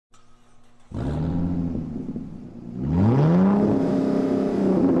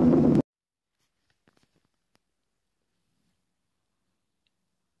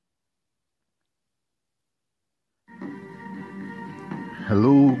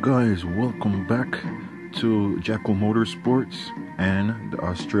guys, welcome back to Jackal Motorsports and the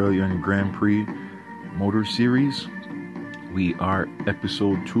Australian Grand Prix Motor Series. We are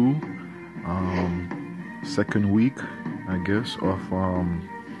episode 2, second week, I guess, of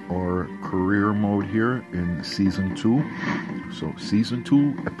our career mode here in season 2. So season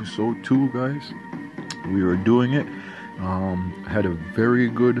 2, episode 2, guys. We are doing it. Had a very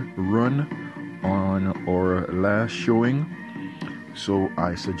good run on our last showing. So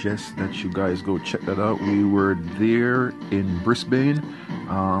I suggest that you guys go check that out. We were there in Brisbane.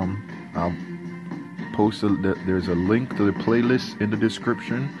 I'll post there's a link to the playlist in the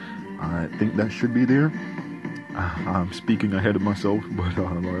description. I think that should be there. I'm speaking ahead of myself, but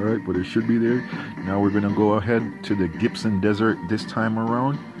alright, but it should be there. Now we're gonna go ahead to the Gibson Desert this time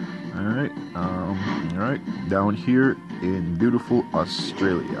around. Alright, down here in beautiful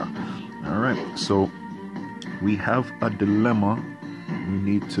Australia. Alright, so we have a dilemma we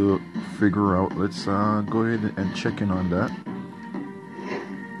need to figure out. Let's go ahead and check in on that.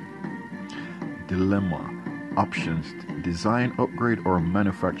 Dilemma. Options: design upgrade or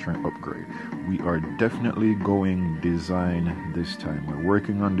manufacturing upgrade. We are definitely going design this time. We're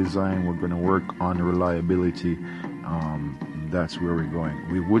working on design. We're going to work on reliability. That's where we're going.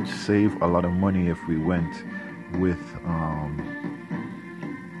 We would save a lot of money if we went with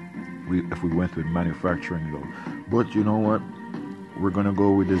if we went with manufacturing though. But you know what? We're gonna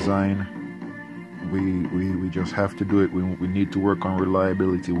go with design. We just have to do it. We need to work on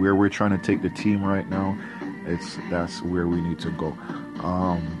reliability. Where we're trying to take the team right now, that's where we need to go.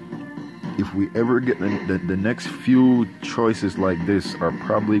 If we ever get the next few choices like this are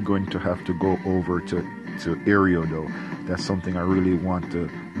probably going to have to go over to aero though. That's something I really want to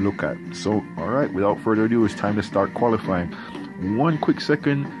look at. So alright, without further ado, it's time to start qualifying. One quick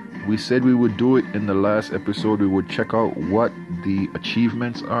second. We said we would do it in the last episode. We would check out what the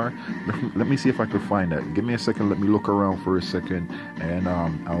achievements are. Let me see if I could find that. Give me a second. Let me look around for a second, and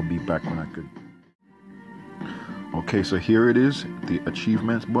I'll be back when I could. Okay, so here it is, the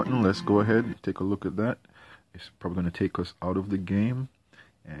achievements button. Let's go ahead and take a look at that. It's probably going to take us out of the game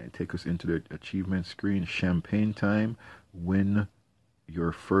and take us into the achievement screen. Champagne time. Win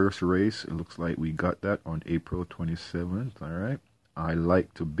your first race. It looks like we got that on April 27th. All right. I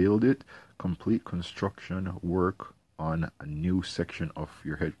like to build it. Complete construction work on a new section of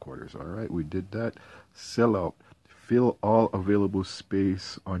your headquarters. All right, we did that. Sell out. Fill all available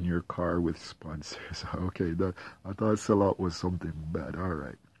space on your car with sponsors. Okay, I thought sell out was something bad. All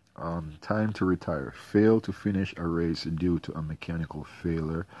right. Time to retire. Fail to finish a race due to a mechanical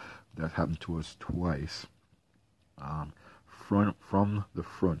failure. That happened to us twice. From the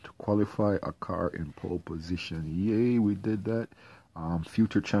front. Qualify a car in pole position. Yay, we did that.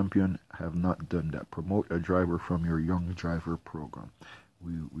 Future champion, have not done that. Promote a driver from your young driver program.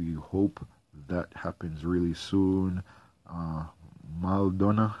 We hope that happens really soon.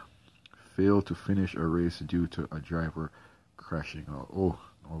 Maldona, failed to finish a race due to a driver crashing out. Oh,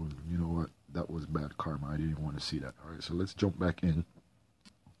 you know what? That was bad karma. I didn't want to see that. All right, so let's jump back in.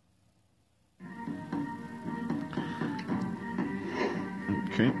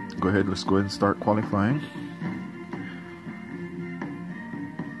 Okay, go ahead. Let's go ahead and start qualifying.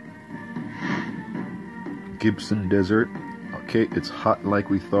 Gibson Desert. Okay, it's hot like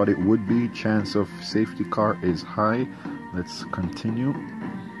we thought it would be. Chance of safety car is high. Let's continue.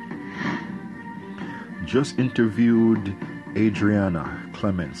 Just interviewed Adriana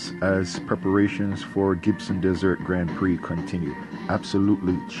Clements as preparations for Gibson Desert Grand Prix continue.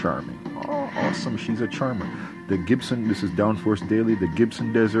 Absolutely charming. Oh, awesome. She's a charmer. The Gibson, this is Downforce Daily. The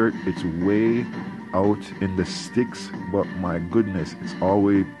Gibson Desert, it's way out in the sticks, but my goodness, it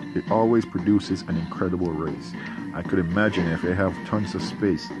always produces an incredible race. I could imagine if they have tons of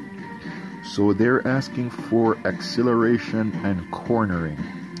space. So they're asking for acceleration and cornering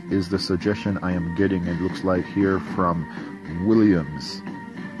is the suggestion I am getting. It looks like here from Williams,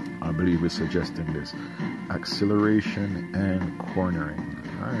 I believe is suggesting this. Acceleration and cornering.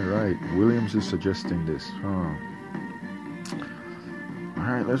 Alright, Williams is suggesting this.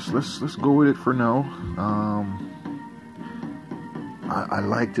 Alright, let's go with it for now. I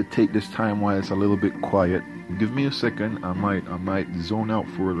like to take this time while it's a little bit quiet. Give me a second. I might zone out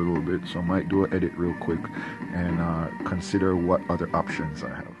for a little bit, so I might do an edit real quick and consider what other options I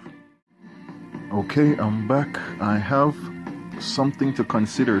have. Okay, I'm back. I have something to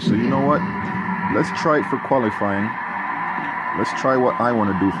consider. So you know what? Let's try it for qualifying. Let's try what I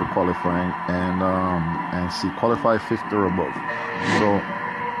want to do for qualifying and see, qualify 5th or above. So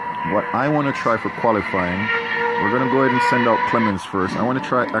what I want to try for qualifying, we're going to go ahead and send out Clemens first. I want to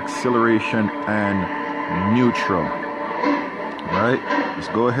try acceleration and neutral. Alright, let's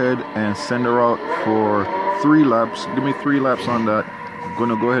go ahead and send her out for 3 laps. Give me 3 laps on that. I'm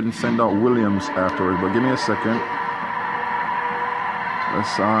gonna go ahead and send out Williams afterwards, but give me a second.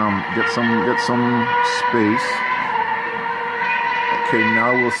 Let's get some space. Okay,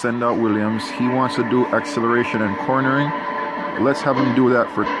 now we'll send out Williams. He wants to do acceleration and cornering. Let's have him do that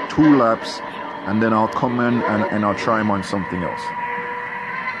for 2 laps, and then I'll come in and I'll try him on something else.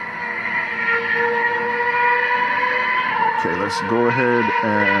 Okay, let's go ahead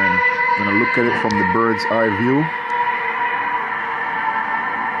and I'm gonna look at it from the bird's eye view.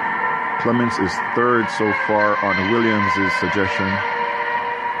 Clements is 3rd so far on Williams' suggestion.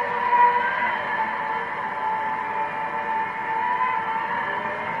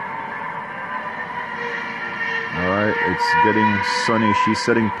 Alright, it's getting sunny. She's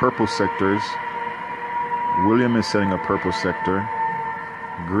setting purple sectors. William is setting a purple sector.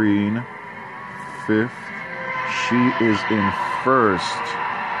 Green, 5th. She is in 1st.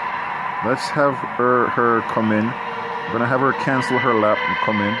 Let's have her come in. I'm gonna have her cancel her lap and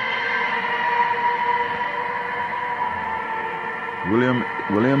come in.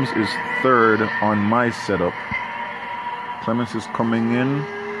 Williams is 3rd on my setup. Clemens is coming in.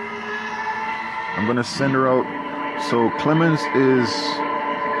 I'm gonna send her out. So Clemens is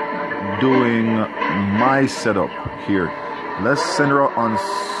doing my setup here. Let's send her out on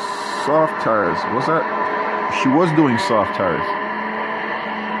soft tires. What's that? She was doing soft tires.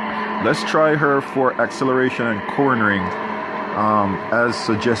 Let's try her for acceleration and cornering, as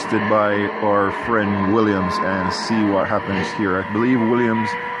suggested by our friend Williams, and see what happens here. I believe Williams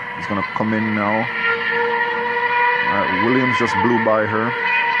is going to come in now. Williams just blew by her.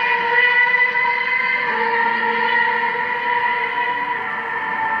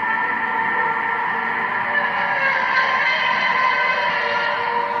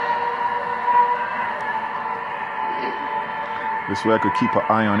 This way I could keep an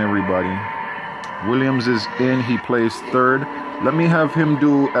eye on everybody. Williams is in. He plays 3rd. Let me have him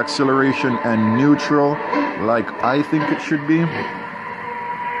do acceleration and neutral like I think it should be.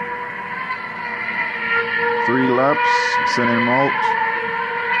 3 laps. Send him out.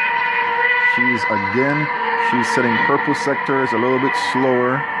 She's setting purple sectors a little bit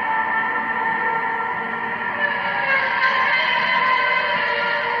slower.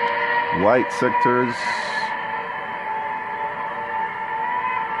 White sectors.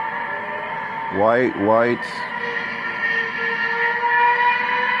 White. White.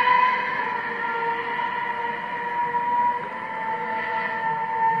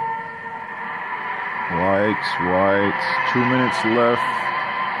 White. 2 minutes left.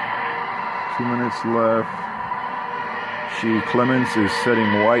 2 minutes left. Clemens is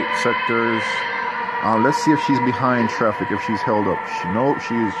setting white sectors. Let's see if she's behind traffic, if she's held up. She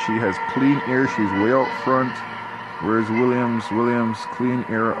has clean air. She's way out front. Where's Williams? Williams, clean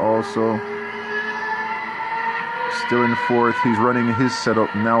air also. Still in 4th. He's running his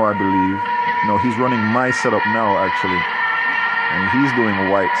setup now, I believe. No, he's running my setup now, actually. And he's doing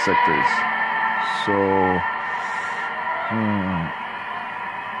white sectors. So,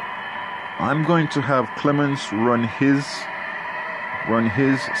 I'm going to have Clemens run his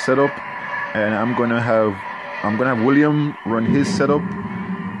setup, and I'm gonna have William run his setup,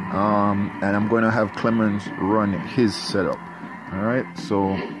 and I'm gonna have Clemens run his setup. All right,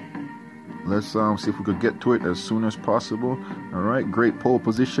 so let's see if we could get to it as soon as possible. All right, great pole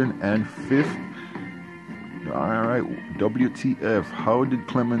position and 5th. All right, WTF? How did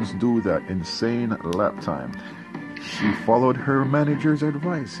Clemens do that? Insane lap time. She followed her manager's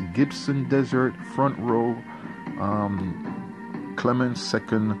advice. Gibson Desert front row. Clemens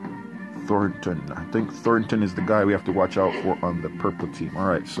 2nd. Thornton. I think Thornton is the guy we have to watch out for on the purple team. All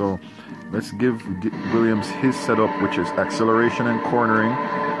right, so let's give Williams his setup, which is acceleration and cornering.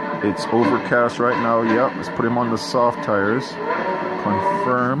 It's overcast right now. Yep, let's put him on the soft tires.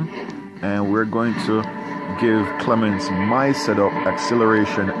 Confirm, and we're going to give Clemens my setup,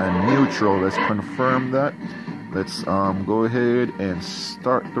 acceleration and neutral. Let's confirm that. Let's go ahead and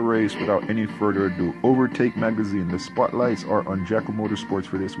start the race without any further ado. Overtake Magazine. The spotlights are on Jack Motorsports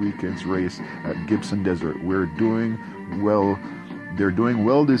for this weekend's race at Gibson Desert. We're doing well. They're doing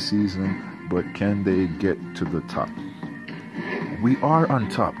well this season, but can they get to the top? We are on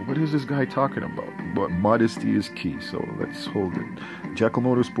top. What is this guy talking about? But modesty is key, so let's hold it. Jackal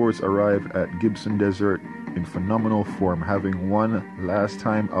Motorsports arrived at Gibson Desert in phenomenal form, having won last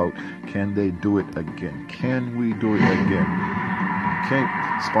time out. Can they do it again? Can we do it again? Okay,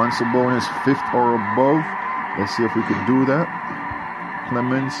 sponsor bonus 5th or above. Let's see if we could do that.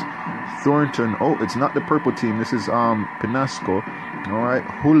 Clemens, Thornton. Oh, it's not the purple team. This is Pinasco. All right,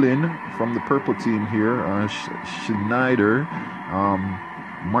 Hulin from the purple team here. Schneider.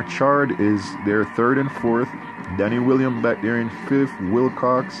 Marchard is there 3rd and 4th. Danny Williams back there in 5th.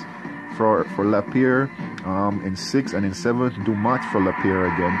 Wilcox for Lapierre in 6th, and in 7th Dumat for Lapierre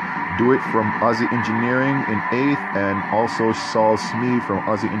again. Do It from Aussie Engineering in 8th, and also Saul Smeed from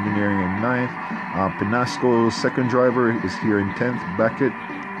Aussie Engineering in 9th. Penasco's second driver is here in 10th, Beckett,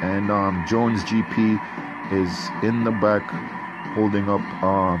 and Jones GP is in the back holding up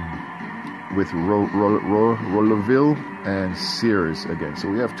with Rollaville and Sears again. So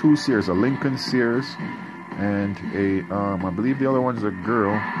we have 2 Sears, a Lincoln Sears and a I believe the other one's a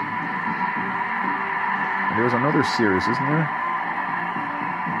girl. And there's another Sears, isn't there?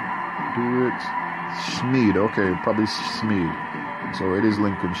 Do It Smeed. Okay, probably Smeed. So it is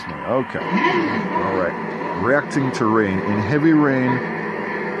Lincoln Smeed. Okay. All right. Reacting to rain. In heavy rain,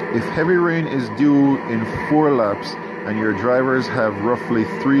 if heavy rain is due in 4 laps and your drivers have roughly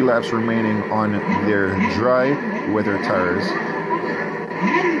 3 laps remaining on their dry weather tires,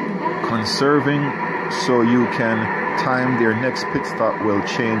 conserving so you can time their next pit stop will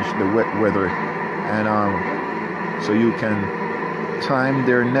change the wet weather, and so you can time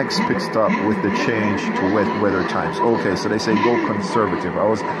their next pit stop with the change to wet weather times. Okay, so they say go conservative. I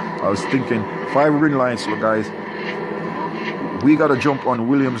was thinking 5 green lights, so guys, we gotta jump on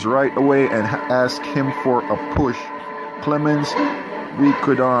Williams right away and ask him for a push. Clemens, we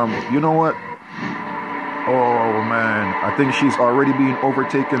could you know what? Oh man, I think she's already being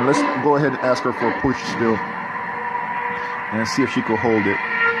overtaken. Let's go ahead and ask her for a push still and see if she could hold it.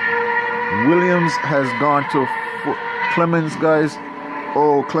 Williams has gone to Clemens, guys.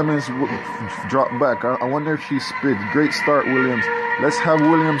 Oh, Clemens dropped back. I wonder if she sped. Great start, Williams. Let's have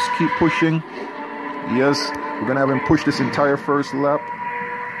Williams keep pushing. Yes, we're gonna have him push this entire first lap.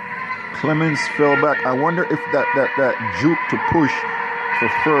 Clemens fell back. I wonder if that juke to push for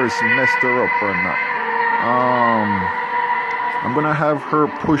first messed her up or not. I'm gonna have her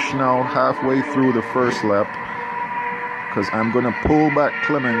push now halfway through the first lap, because I'm gonna pull back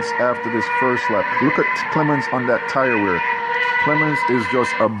Clemens after this first lap. Look at Clemens on that tire wear. Clemens is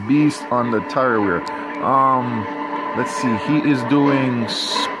just a beast on the tire wear. Let's see, he is doing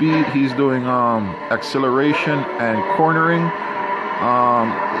speed, he's doing acceleration and cornering.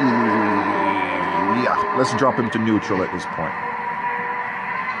 Yeah, let's drop him to neutral at this point.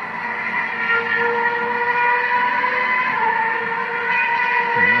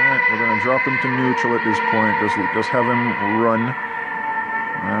 Alright, we're gonna drop him to neutral at this point. Just have him run.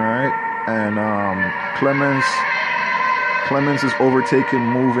 Alright, and Clemens is overtaken,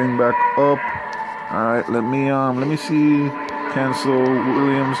 moving back up. Alright, let me see. Cancel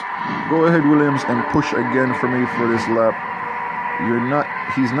Williams. Go ahead, Williams, and push again for me for this lap.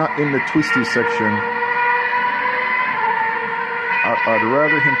 He's not in the twisty section. I'd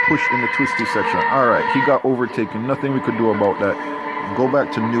rather him push in the twisty section. Alright, he got overtaken. Nothing we could do about that. Go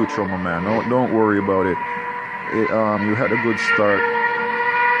back to neutral, my man. Don't worry about it. You had a good start.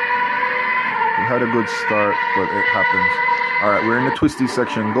 You had a good start, but it happens. Alright, we're in the twisty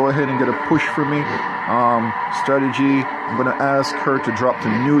section. Go ahead and get a push for me. Strategy. I'm gonna ask her to drop to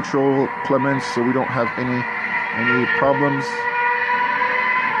neutral, Clemens, so we don't have any problems.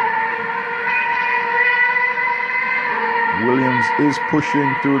 Williams is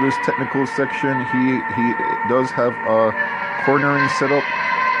pushing through this technical section. He does have a cornering setup,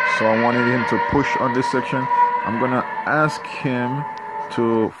 so I wanted him to push on this section. I'm gonna ask him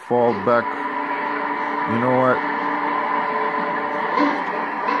to fall back. You know what?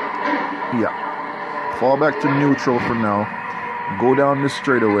 Yeah, fall back to neutral for now. Go down this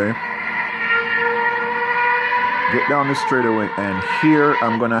straightaway. Get down this straightaway, and here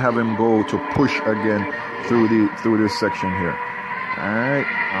I'm gonna have him go to push again through this section here. All right,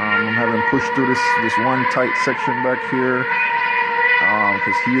 I'm having him push through this one tight section back here,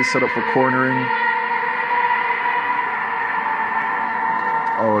 because he is set up for cornering.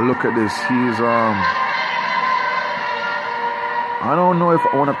 Oh, look at this. He's I don't know if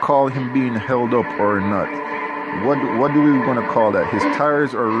I want to call him being held up or not. What do we want to call that? His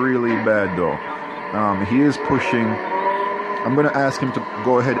tires are really bad though. He is pushing. I'm gonna ask him to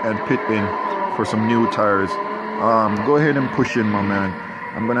go ahead and pit in for some new tires. Go ahead and push in, my man.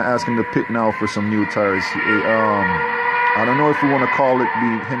 I'm gonna ask him to pit now for some new tires. I don't know if we want to call it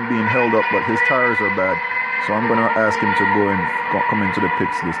him being held up, but his tires are bad. So I'm gonna ask him to come into the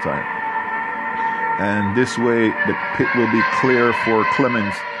pits this time. And this way, the pit will be clear for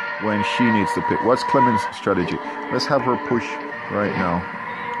Clemens when she needs to pit. What's Clemens' strategy? Let's have her push right now.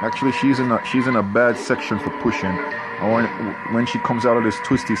 Actually, she's in a bad section for pushing. When she comes out of this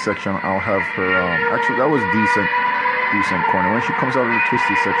twisty section, I'll have her. Actually, that was decent corner. When she comes out of the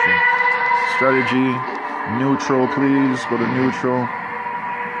twisty section, strategy. Neutral, please. Go to neutral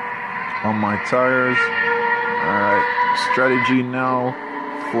on my tires. Alright, strategy now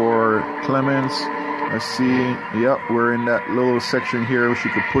for Clemens. Let's see. Yep, we're in that little section here. She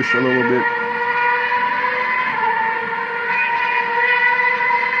could push a little bit.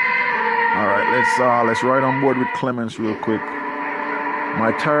 Alright, let's ride on board with Clemens real quick.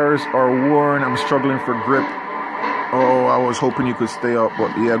 My tires are worn. I'm struggling for grip. Oh, I was hoping you could stay up,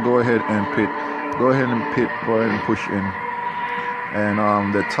 but yeah, go ahead and pit. Go ahead and pit. Go ahead and push in. And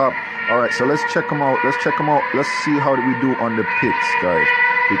the top. All right, so let's check them out. Let's check them out. Let's see how do we do on the pits, guys,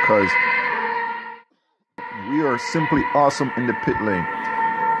 because we are simply awesome in the pit lane.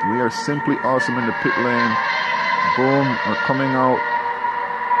 We are simply awesome in the pit lane. Boom, we're coming out.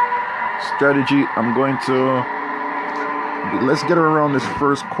 Strategy. I'm going to. Let's get her around this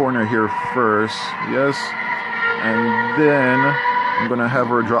first corner here first. Yes. And then I'm gonna have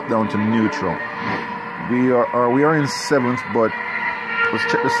her drop down to neutral. We are in 7th, but let's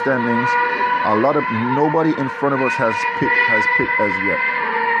check the standings. Nobody in front of us has pit as yet.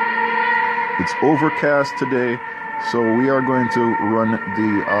 It's overcast today, so we are going to run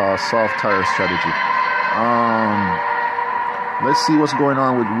the soft tire strategy. Let's see what's going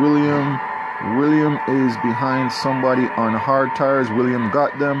on with William. William is behind somebody on hard tires. William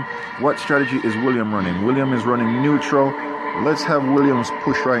got them. What strategy is William running? William is running neutral. Let's have Williams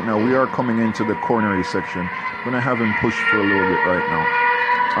push right now. We are coming into the cornery section. I'm going to have him push for a little bit right now.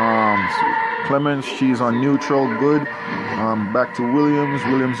 So Clemens, she's on neutral. Good. Back to Williams.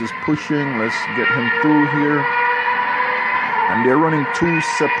 Williams is pushing. Let's get him through here. And they're running 2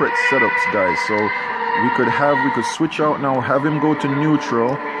 separate setups, guys. So we could switch out now, have him go to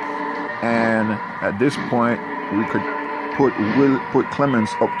neutral. And at this point, we could put Clemens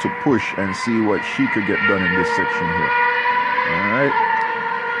up to push and see what she could get done in this section here. All right.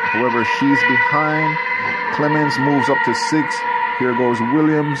 However, she's behind. Clemens moves up to 6. Here goes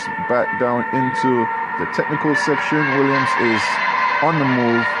Williams back down into the technical section. Williams is on the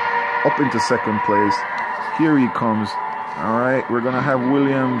move up into 2nd place. Here he comes. All right. We're gonna have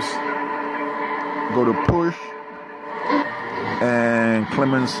Williams go to push. And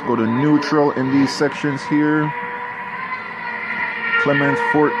Clemens go to neutral in these sections here. Clemens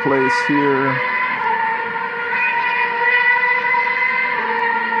 4th place here.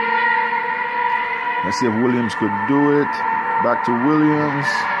 Let's see if Williams could do it. Back to Williams.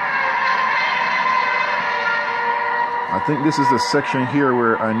 I think this is the section here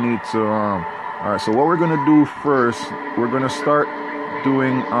where I need to. All right. So what we're gonna do first, we're gonna start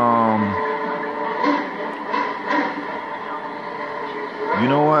doing. You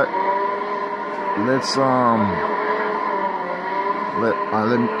know what? Let's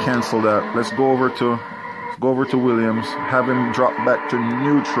let me cancel that. Let's go over to Williams. Have him drop back to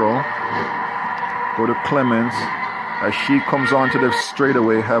neutral. Go to Clemens. As she comes onto the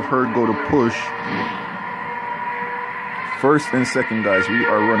straightaway, have her go to push. 1st and 2nd, guys. We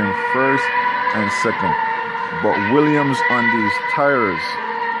are running 1st and 2nd. But Williams on these tires.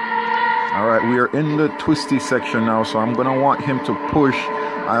 All right, we are in the twisty section now, so I'm gonna want him to push.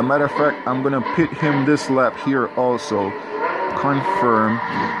 As a matter of fact, I'm gonna pit him this lap here also. Confirm.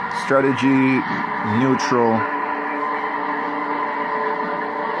 Strategy neutral.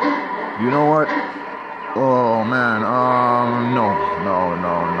 You know what? Oh man, no.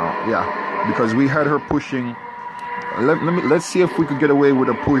 Yeah, because we had her pushing. Let's see if we could get away with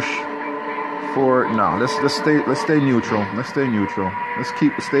a push. For now, let's stay neutral. Let's stay neutral.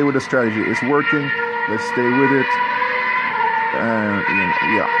 Stay with the strategy. It's working. Let's stay with it. And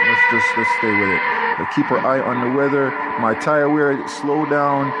let's stay with it. Let's keep our eye on the weather. My tire wear, slow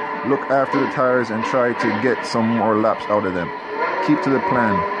down, look after the tires, and try to get some more laps out of them. Keep to the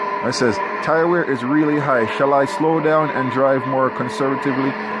plan. It says tire wear is really high. Shall I slow down and drive more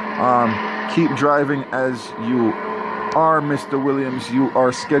conservatively? Keep driving as you are, Mr. Williams. You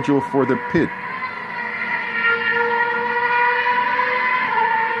are scheduled for the pit.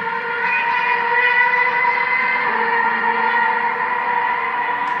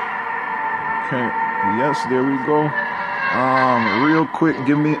 Okay, yes, there we go. Real quick,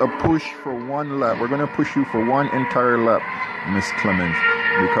 give me a push for 1 lap. We're gonna push you for 1 entire lap, Miss Clemens,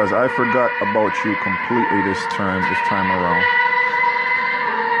 because I forgot about you completely this time around.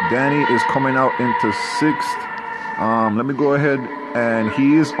 Danny is coming out into 6th. Let me go ahead, and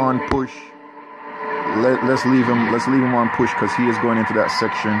he is on push. Let's leave him on push because he is going into that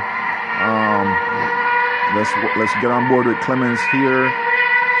section. Let's get on board with Clemens here.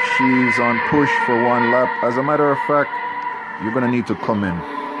 She's on push for 1 lap. As a matter of fact, you're gonna need to come in.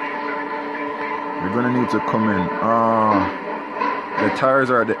 You're gonna need to come in. The tires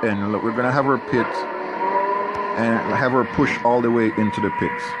are at the end. Look, we're gonna have her pit. and have her push all the way into the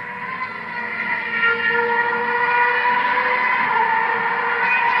pits.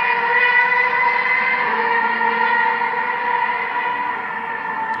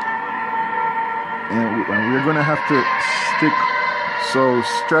 And we're going to have to stick. So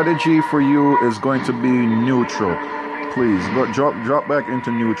strategy for you is going to be neutral. Please drop back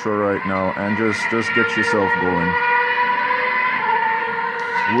into neutral right now and just get yourself going.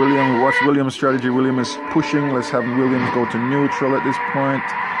 William, what's William's strategy? William is pushing. Let's have Williams go to neutral at this point,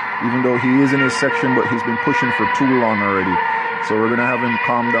 even though he is in his section, but he's been pushing for too long already. So we're going to have him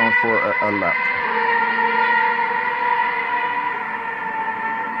calm down for a lap.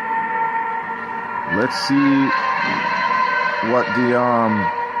 Let's see what the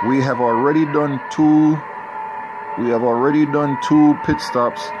we have already done two pit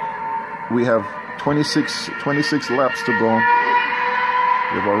stops. We have 26 laps to go.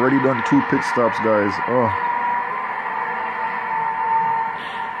 We've already done 2 pit stops, guys. Oh,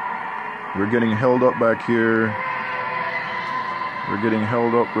 we're getting held up back here. We're getting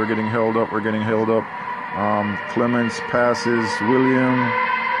held up. Clements passes William.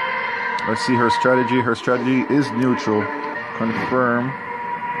 Let's see her strategy. Her strategy is neutral. Confirm.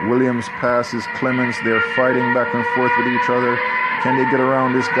 Williams passes Clements. They're fighting back and forth with each other. Can they get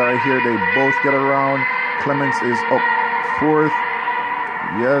around this guy here? They both get around. Clements is up 4th.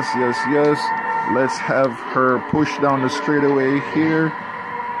 Yes. Let's have her push down the straightaway here.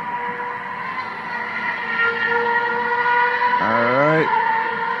 Alright.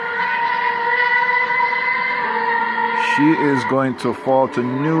 She is going to fall to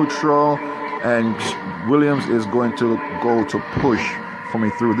neutral, and Williams is going to go to push for me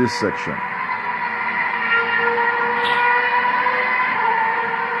through this section.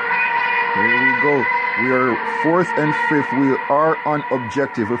 Here we go. We are 4th and 5th. We are on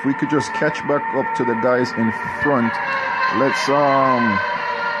objective. If we could just catch back up to the guys in front. Let's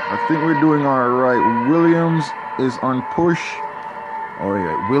I think we're doing all right. Williams is on push. Oh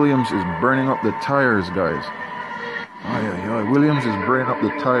yeah, Williams is burning up the tires, guys. Oh yeah, Williams is burning up the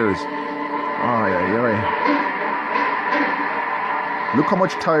tires. Oh yeah. Look how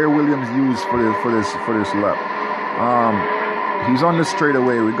much tire Williams used for this lap. He's on the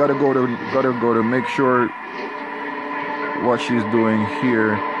straightaway. We gotta go to make sure what she's doing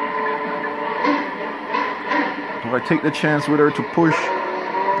here. Do I take the chance with her to push?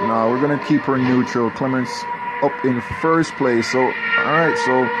 No, we're gonna keep her neutral. Clements up in 1st place. So alright,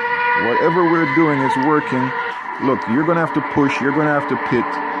 so whatever we're doing is working. Look, you're gonna have to push, you're gonna have to pit.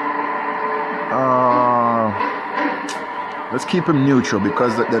 Let's keep him neutral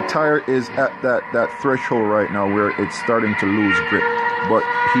because the tire is at that threshold right now where it's starting to lose grip. But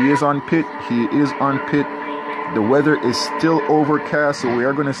he is on pit. The weather is still overcast, so we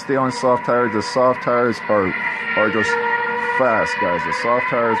are going to stay on soft tires. The soft tires are just fast, guys. The soft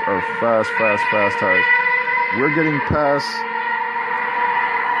tires are fast tires. We're getting past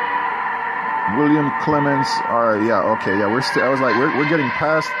William Clements. All right, yeah, okay, yeah. We're getting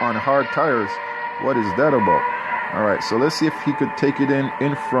past on hard tires. What is that about? All right, so let's see if he could take it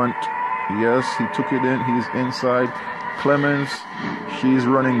in front. Yes, he took it in. He's inside. Clements, she's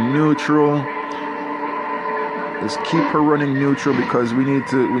running neutral. Let's keep her running neutral because we need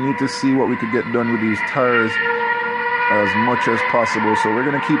to see what we could get done with these tires as much as possible. So we're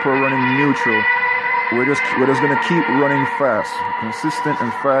gonna keep her running neutral. We're just gonna keep running fast, consistent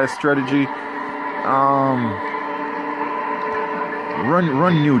and fast strategy.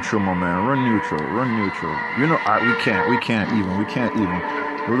 Run neutral, my man. Run neutral. You know, we can't even.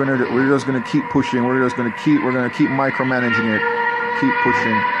 We're just gonna keep pushing. We're gonna keep micromanaging it. Keep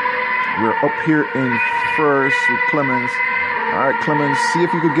pushing. We're up here in 1st with Clemens. All right, Clemens. See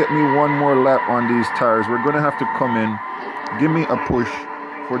if you could get me one more lap on these tires. We're gonna have to come in. Give me a push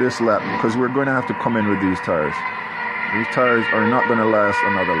for this lap because we're gonna have to come in with these tires. These tires are not gonna last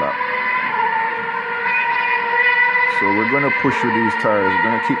another lap. So we're gonna push with these tires. We're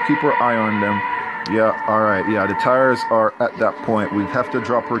gonna keep our eye on them. Yeah, all right. Yeah, the tires are at that point. We have to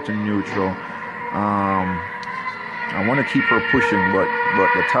drop her to neutral. I want to keep her pushing, but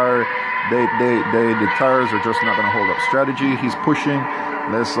the tires are just not gonna hold up. Strategy. He's pushing.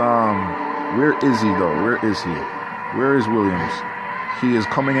 Let's Where is he though? Where is he? Where is Williams? He is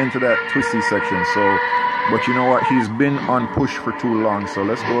coming into that twisty section. So, but you know what? He's been on push for too long. So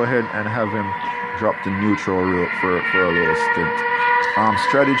let's go ahead and have him drop to neutral for a little stint.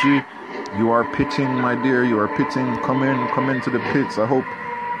 Strategy, you are pitting, my dear. You are pitting. Come into the pits. I hope.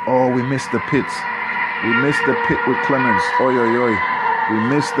 Oh, we missed the pits. We missed the pit with Clemens. Oi. We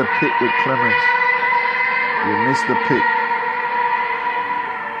missed the pit with Clemens. We missed the pit.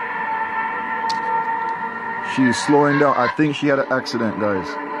 She's slowing down. I think she had an accident, guys.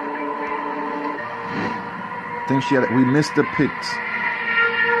 I think she had. We missed the pits.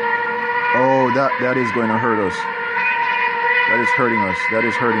 Oh, that is going to hurt us. That is hurting us. That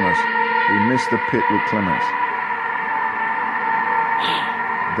is hurting us. We missed the pit with Clemens.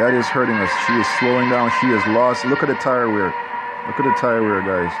 That is hurting us. She is slowing down. She is lost. Look at the tire wear. Look at the tire wear,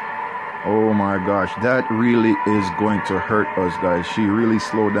 guys. Oh my gosh. That really is going to hurt us, guys. She really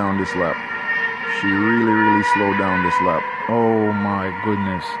slowed down this lap. She really, really slowed down this lap. Oh my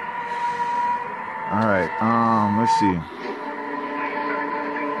goodness. All right. Let's see.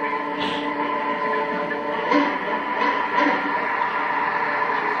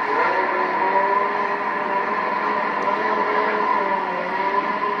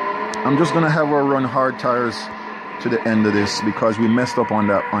 I'm just gonna have her run hard tires to the end of this because we messed up on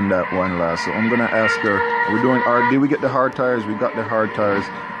that one last. So I'm gonna ask her, we're doing did we get the hard tires? We got the hard tires.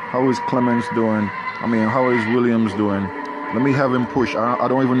 How is Clemens doing? I mean, how is Williams doing? Let me have him push. I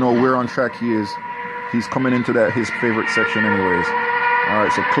don't even know where on track he is. He's coming into his favorite section anyways. All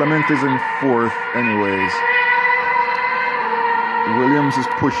right, so Clement is in 4th anyways. Williams is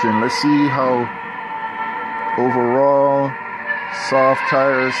pushing. Let's see how overall. Soft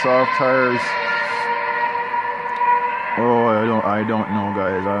tires. Oh, I don't know,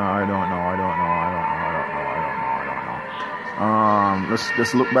 guys. I don't know.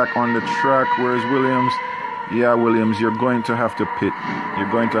 Let's look back on the track. Where's Williams? Yeah, Williams, you're going to have to pit.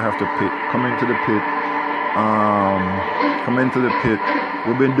 You're going to have to pit. Come into the pit. Come into the pit.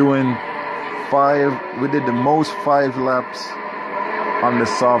 We've been doing 5. We did the most 5 laps on the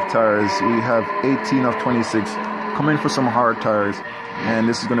soft tires. We have 18 of 26. Come in for some hard tires, and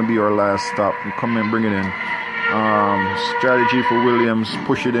this is going to be our last stop. Come in, bring it in. Strategy for Williams.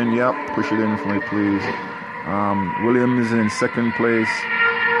 Push it in. Yep, push it in for me, please. Williams is in 2nd place.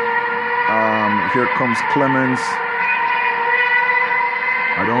 Here comes Clemens.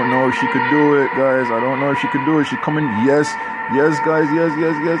 I don't know if she could do it, guys. I don't know if she could do it. She coming. Yes, guys. Yes.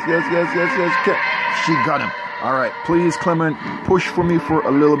 She got him. All right, please, Clement, push for me for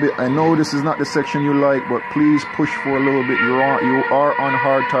a little bit. I know this is not the section you like, but please push for a little bit. You are on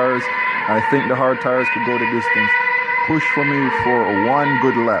hard tires. I think the hard tires could go the distance. Push for me for 1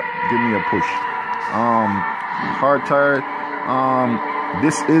 good lap. Give me a push. Hard tire.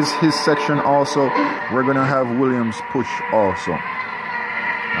 This is his section also. We're gonna have Williams push also. All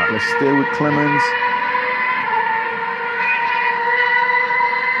right, let's stay with Clemens.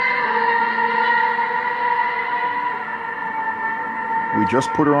 We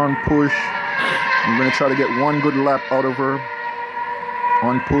just put her on push. I'm going to try to get 1 good lap out of her.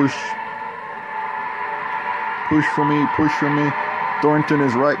 On push. Push for me. Thornton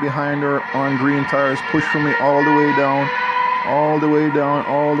is right behind her on green tires. Push for me all the way down. All the way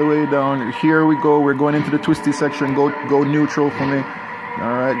down. Here we go. We're going into the twisty section. Go neutral for me.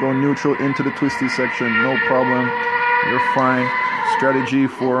 All right, go neutral into the twisty section. No problem. You're fine. Strategy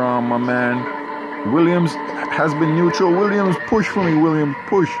for my man. Williams has been neutral. Williams, push for me. Williams,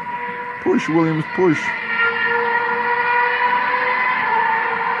 push. Williams, push.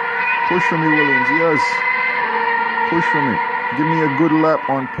 Push for me, Williams. Yes. Push for me. Give me a good lap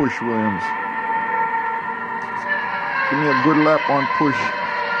on push, Williams. Give me a good lap on push.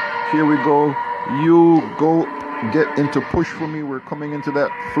 Here we go. You go get into push for me. We're coming into that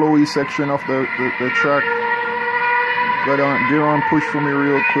flowy section of the track. Get on push for me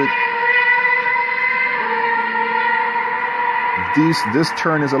real quick. This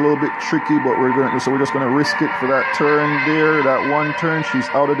turn is a little bit tricky, but we're just gonna risk it for that turn there, that 1 turn. She's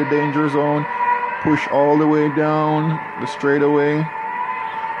out of the danger zone. Push all the way down the straightaway.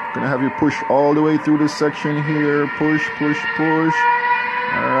 Gonna have you push all the way through this section here. Push. All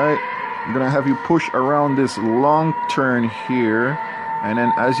right. I'm gonna have you push around this long turn here, and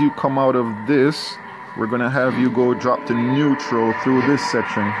then as you come out of this, we're gonna have you go drop to neutral through this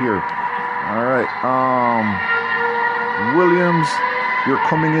section here. All right. Williams, you're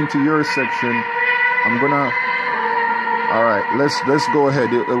coming into your section. All right, let's go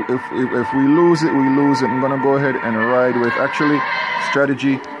ahead. If we lose it, we lose it. I'm gonna go ahead and ride with, actually,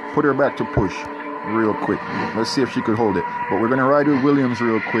 strategy, put her back to push real quick. Let's see if she could hold it. But we're gonna ride with Williams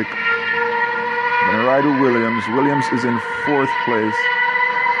real quick. I'm gonna ride with Williams. Williams is in 4th place.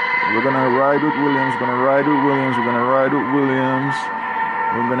 We're gonna ride with Williams. We're gonna ride with Williams.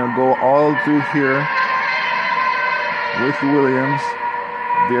 We're gonna go all through here with Williams.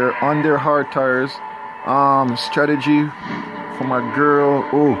 They're on their hard tires. Strategy for my girl.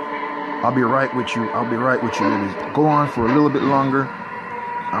 Oh, I'll be right with you. Ladies. Go on for a little bit longer.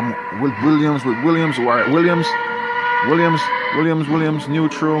 I'm with Williams. All right, Williams,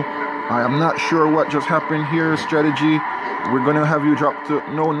 neutral. I am not sure what just happened here. Strategy. We're gonna have you drop to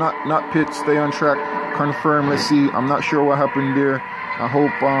not pit. Stay on track. Confirm. Let's see. I'm not sure what happened there. I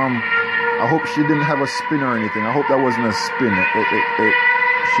hope she didn't have a spin or anything. I hope that wasn't a spin.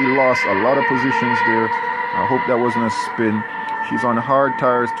 She lost a lot of positions there. I hope that wasn't a spin. She's on hard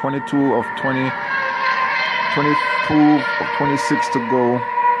tires. 22 of 26 to go.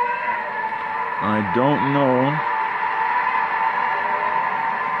 I don't know.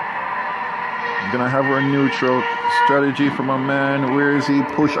 I'm gonna have her in neutral. Strategy for my man. Where is he?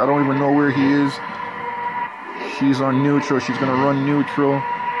 Push. I don't even know where he is. She's on neutral. She's gonna run neutral.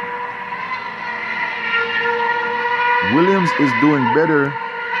 Williams is doing better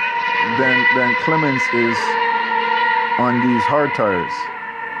than Clemens is on these hard tires.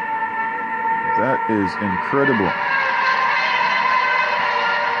 That is incredible.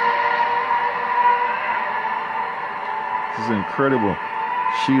 This is incredible.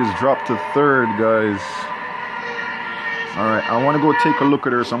 She is dropped to third, guys. All right, I want to go take a look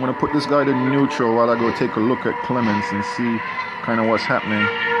at her, so I'm going to put this guy to neutral while I go take a look at Clemens and see kind of what's happening.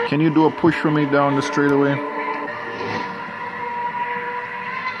 Can you do a push for me down the straightaway?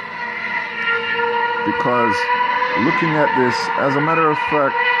 Because looking at this, as a matter of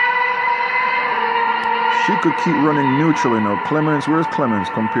fact, she could keep running neutral, you know. Clemens, where's Clemens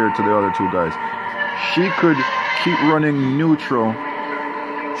compared to the other two guys? She could keep running neutral.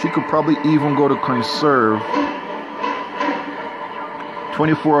 She could probably even go to conserve.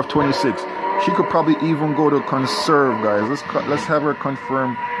 24 of 26. She could probably even go to conserve, guys. Let's have her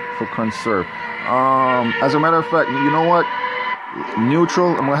confirm for conserve. As a matter of fact, you know what?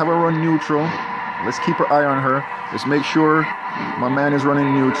 Neutral. I'm gonna have her run neutral. Let's keep our eye on her. Let's make sure my man is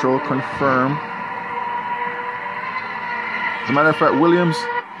running neutral. Confirm. As a matter of fact, Williams,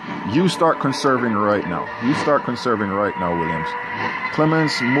 you start conserving right now. You start conserving right now, Williams.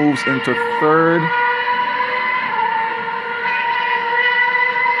 Clemens moves into third.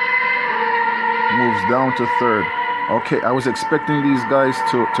 Moves down to third. Okay, I was expecting these guys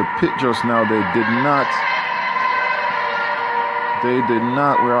to pit just now. They did not. They did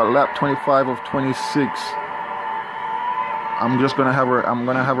not. We're at lap 25 of 26. I'm just gonna have her. I'm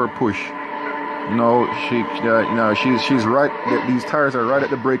gonna have her push. No, she's right. These tires are right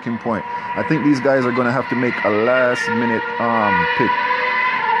at the breaking point. I think these guys are gonna have to make a last-minute pit.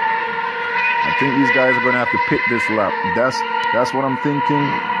 I think these guys are gonna have to pit this lap. That's what I'm thinking.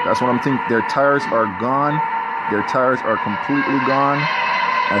 That's what I'm thinking. Their tires are gone. Their tires are completely gone.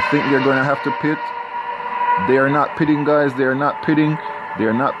 I think they're gonna have to pit. They are not pitting, guys. They are not pitting. They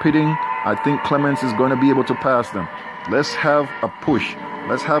are not pitting. I think Clemens is going to be able to pass them. Let's have a push.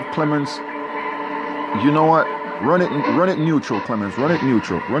 Let's have Clemens. You know what? Run it neutral, Clemens. Run it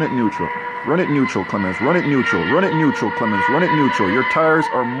neutral. Run it neutral. Run it neutral, Clemens. Run it neutral. Run it neutral, Clemens. Run it neutral. Your tires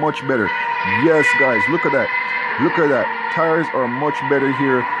are much better. Yes, guys. Look at that. Look at that. Tires are much better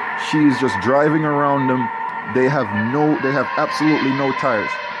here. She's just driving around them. They have absolutely no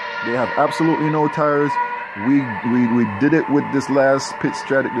tires. They have absolutely no tires. We did it with this last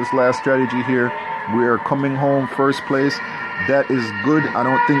strategy here. We are coming home first place. That is good. I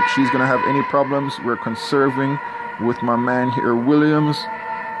don't think she's gonna have any problems. We're conserving with my man here, Williams.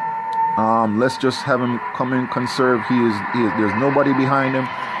 Let's just have him come in conserve. He is there's nobody behind him.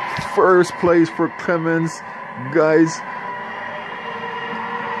 First place for Clemens, guys.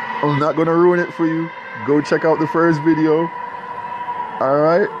 I'm not gonna ruin it for you. Go check out the first video. All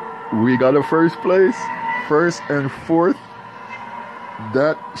right, we got a first place. First and fourth.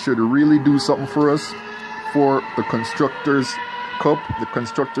 That should really do something for us for the Constructors Cup, the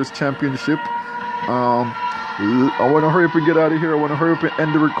Constructors Championship. I want to hurry up and get out of here. I want to hurry up and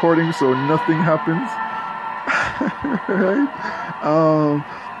end the recording so nothing happens. Right?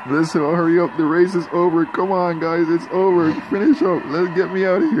 Let's hurry up. The race is over. Come on, guys. It's over. Finish up. Let's get me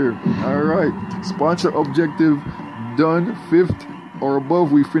out of here. All right. Sponsor objective done. 5th or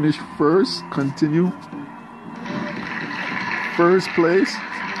above. We finish first. Continue. First place.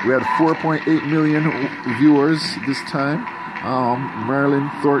 We had 4.8 million viewers this time. Marilyn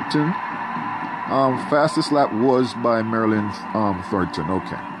Thornton. Fastest lap was by Marilyn Thornton.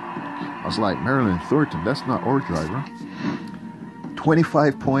 Okay. I was like, Marilyn Thornton, that's not our driver.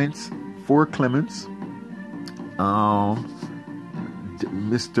 25 points for Clemens.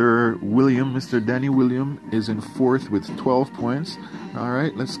 Mr. Danny William is in 4th with 12 points. All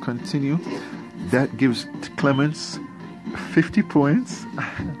right, let's continue. That gives Clemens 50 points.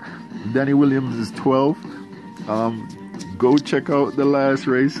 Danny Williams is 12. Go check out the last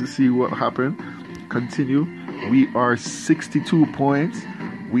race to see what happened. Continue. We are 62 points.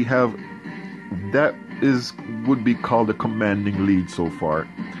 We have, that would be called a commanding lead so far.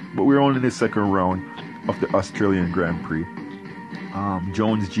 but we're only in the second round of the Australian Grand Prix.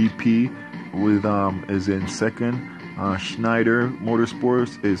 Jones GP is in second. Schneider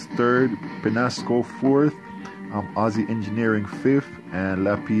Motorsports is third. Penasco fourth. Aussie Engineering fifth, and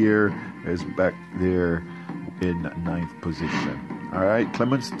Lapierre is back there in ninth position. All right,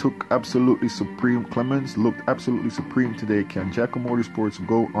 Clements looked absolutely supreme today. Can Jacko Motorsports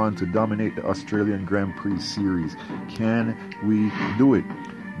go on to dominate the Australian Grand Prix series? Can we do it?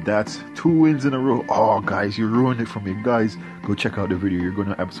 That's 2 wins in a row. Oh, guys, you ruined it for me. Guys, go check out the video. You're going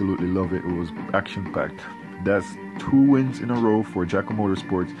to absolutely love it. It was action-packed. That's 2 wins in a row for Jacko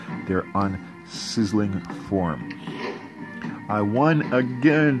Motorsports. They're on sizzling form. I won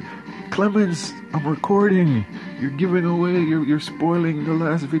again. Clemens, I'm recording. You're giving away, you're spoiling the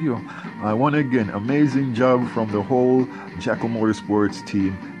last video. I won again. Amazing job from the whole Jacko Motorsports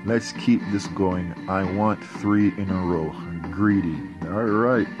team. Let's keep this going. I want 3 in a row. Greedy. All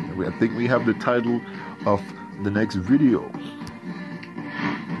right. I think we have the title of the next video.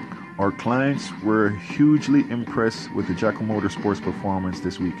 Our clients were hugely impressed with the Jacko Motorsports performance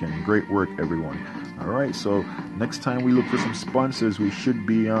this weekend. Great work, everyone. All right, so next time we look for some sponsors, we should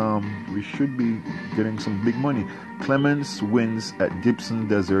be getting some big money. Clemens wins at Gibson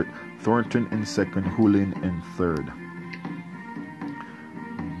Desert, Thornton in second, Hulin in third.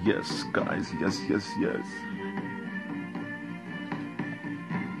 Yes, guys, yes.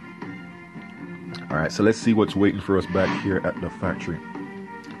 All right, so let's see what's waiting for us back here at the factory.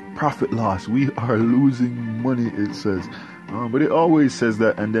 Profit loss, we are losing money, it says. But it always says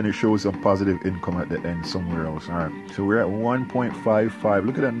that, and then it shows a positive income at the end somewhere else. All right, so we're at 1.55.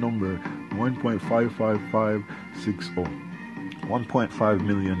 Look at that number, 1.55560. 1.5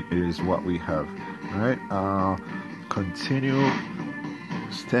 million is what we have. All right, continue.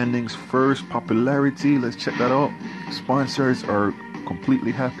 Standings first, popularity. Let's check that out. Sponsors are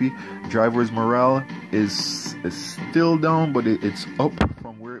completely happy. Drivers' morale is still down, but it's up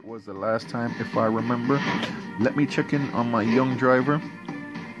from where it was the last time, if I remember. Let me check in on my young driver.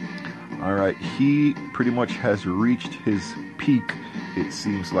 All right, he pretty much has reached his peak. It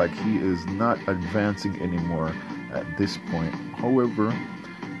seems like he is not advancing anymore at this point. However,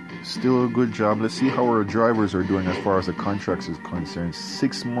 still a good job. Let's see how our drivers are doing as far as the contracts is concerned.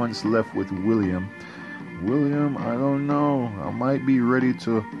 6 months left with William. I don't know. I might be ready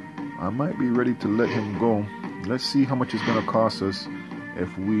to let him go. Let's see how much it's going to cost us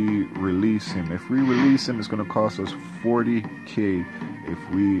if we release him. If we release him, it's going to cost us 40K if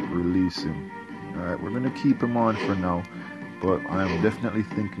we release him. All right, we're going to keep him on for now, but I'm definitely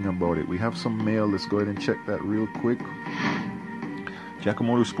thinking about it. We have some mail. Let's go ahead and check that real quick. Jacko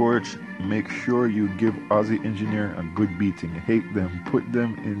Motorsports, make sure you give Aussie Engineer a good beating. Hate them. Put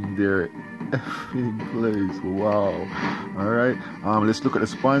them in their effing place. Wow. All right. Let's look at the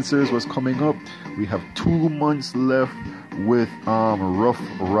sponsors. What's coming up? We have 2 months left with Rough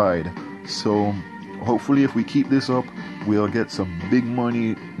Ride. So hopefully, if we keep this up, we'll get some big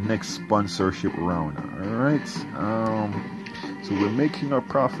money next sponsorship round. All right. So we're making our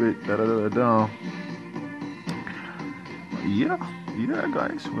profit. Yeah,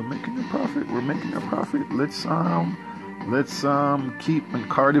 guys, we're making a profit. Let's keep in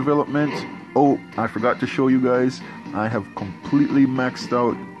car development. Oh, I forgot to show you guys. I have completely maxed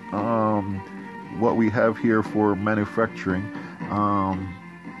out what we have here for manufacturing.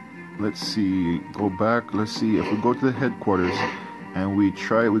 Let's see. Go back. Let's see if we go to the headquarters and we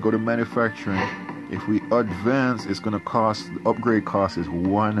go to manufacturing. If we advance, it's gonna cost. The upgrade cost is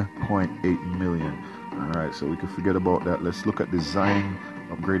 1.8 million. Alright, so we can forget about that. Let's look at design,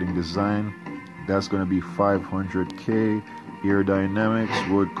 upgrading design. That's going to be 500K. Aerodynamics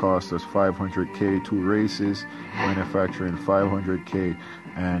would cost us 500K, 2 races. Manufacturing 500K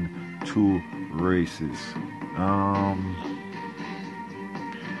and 2 races.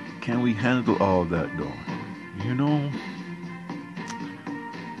 Can we handle all that though? You know,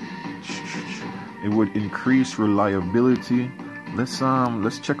 it would increase reliability. Let's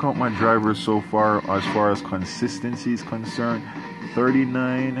check out my drivers so far as consistency is concerned.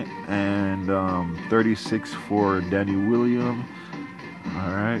 39 and 36 for Danny William.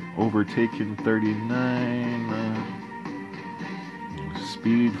 All right, overtaking 39.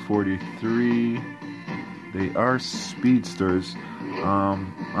 Speed 43. They are speedsters. All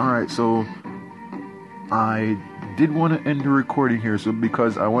right, so I did want to end the recording here, so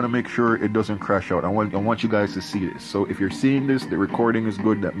because I want to make sure it doesn't crash out. I want you guys to see this. So if you're seeing this, the recording is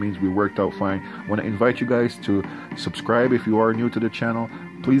good. That means we worked out fine. I want to invite you guys to subscribe if you are new to the channel.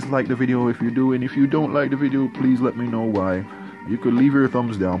 Please like the video if you do, and if you don't like the video, please let me know why. You could leave your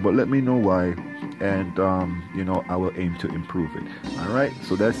thumbs down, but let me know why. and you know, I will aim to improve it. All right,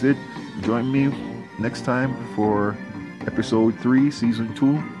 so that's it. Join me next time for episode 3, season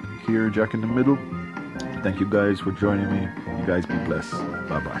 2 here, Jack in the Middle. Thank you guys for joining me. You guys be blessed.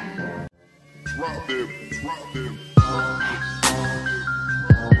 Bye bye.